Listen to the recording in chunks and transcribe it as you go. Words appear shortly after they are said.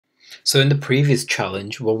So in the previous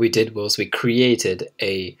challenge, what we did was we created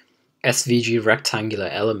a SVG rectangular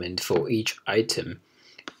element for each item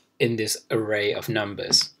in this array of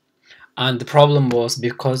numbers. And the problem was,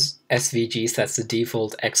 because SVG sets the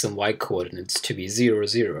default x and y coordinates to be 0,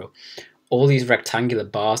 0, all these rectangular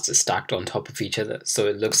bars are stacked on top of each other, so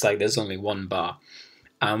it looks like there's only one bar.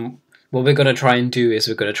 What we're going to try and do is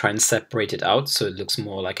we're going to try and separate it out so it looks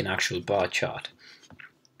more like an actual bar chart.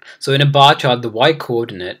 So in a bar chart, the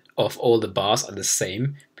y-coordinate of all the bars are the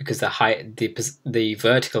same because the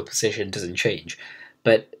vertical position doesn't change.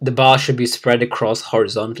 But the bar should be spread across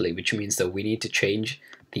horizontally, which means that we need to change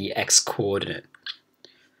the x-coordinate.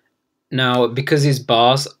 Now, because these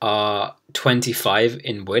bars are 25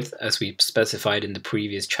 in width, as we specified in the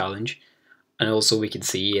previous challenge, and also we can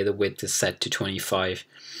see here the width is set to 25,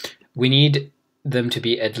 we need them to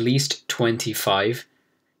be at least 25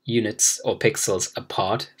 units or pixels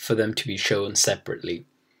apart for them to be shown separately.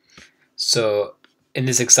 So in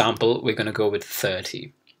this example, we're going to go with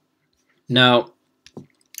 30. Now,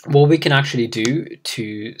 what we can actually do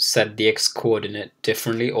to set the x-coordinate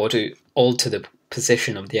differently, or to alter the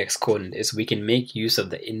position of the x-coordinate, is we can make use of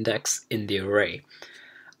the index in the array.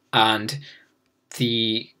 And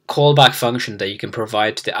the callback function that you can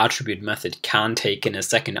provide to the attribute method can take in a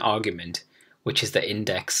second argument, which is the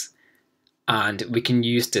index. And we can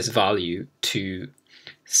use this value to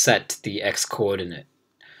set the x-coordinate.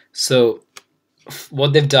 So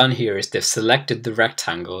what they've done here is they've selected the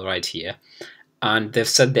rectangle right here, and they've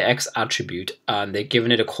set the x attribute, and they've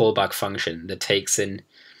given it a callback function that takes in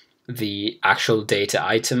the actual data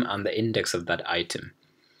item and the index of that item.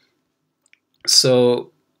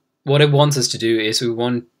 So what it wants us to do is we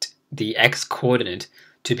want the x-coordinate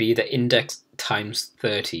to be the index times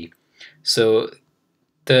 30. So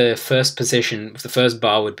the first position, the first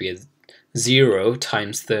bar would be at 0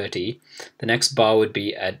 times 30. The next bar would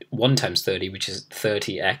be at 1 times 30, which is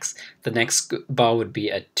 30x. The next bar would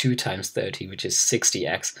be at 2 times 30, which is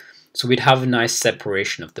 60x. So we'd have a nice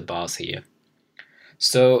separation of the bars here.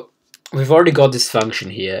 So we've already got this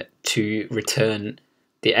function here to return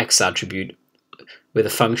the x attribute with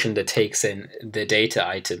a function that takes in the data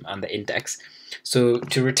item and the index. So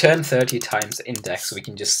to return 30 times the index, we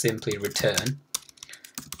can just simply return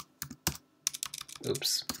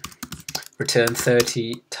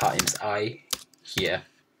 30 times I here.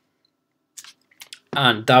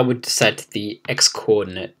 And that would set the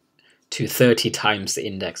x-coordinate to 30 times the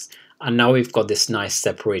index. And now we've got this nice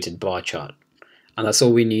separated bar chart. And that's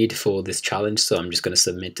all we need for this challenge, so I'm just going to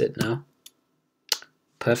submit it now.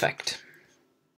 Perfect.